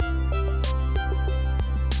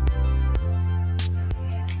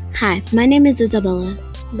Hi, my name is Isabella,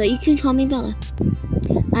 but you can call me Bella.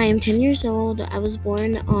 I am 10 years old. I was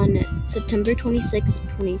born on September 26,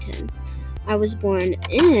 2010. I was born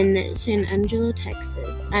in San Angelo,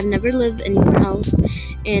 Texas. I've never lived anywhere else,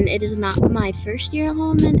 and it is not my first year at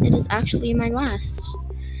home, and it is actually my last.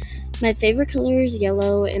 My favorite color is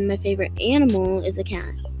yellow, and my favorite animal is a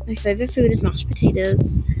cat. My favorite food is mashed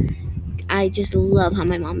potatoes. I just love how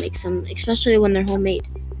my mom makes them, especially when they're homemade.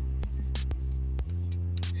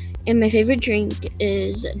 And my favorite drink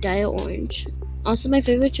is Diet Orange. Also, my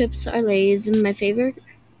favorite chips are Lay's. My favorite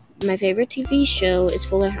TV show is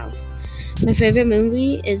Fuller House. My favorite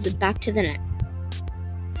movie is Back to the Net.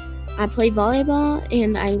 I play volleyball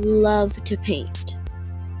and I love to paint.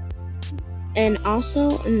 And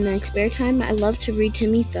also, in my spare time, I love to read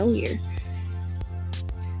Timmy Failure.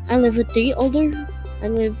 I live with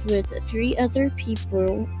three other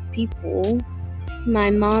people.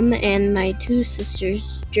 My mom and my two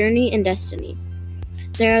sisters, Journey and Destiny.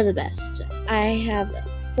 They are the best. I have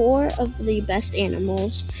 4 of the best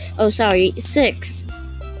animals. 6.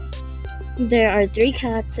 There are 3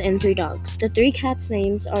 cats and 3 dogs. The 3 cats'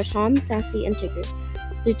 names are Tom, Sassy, and Tigger.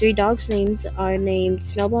 The 3 dogs' names are named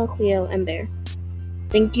Snowball, Cleo, and Bear.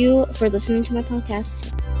 Thank you for listening to my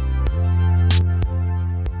podcast.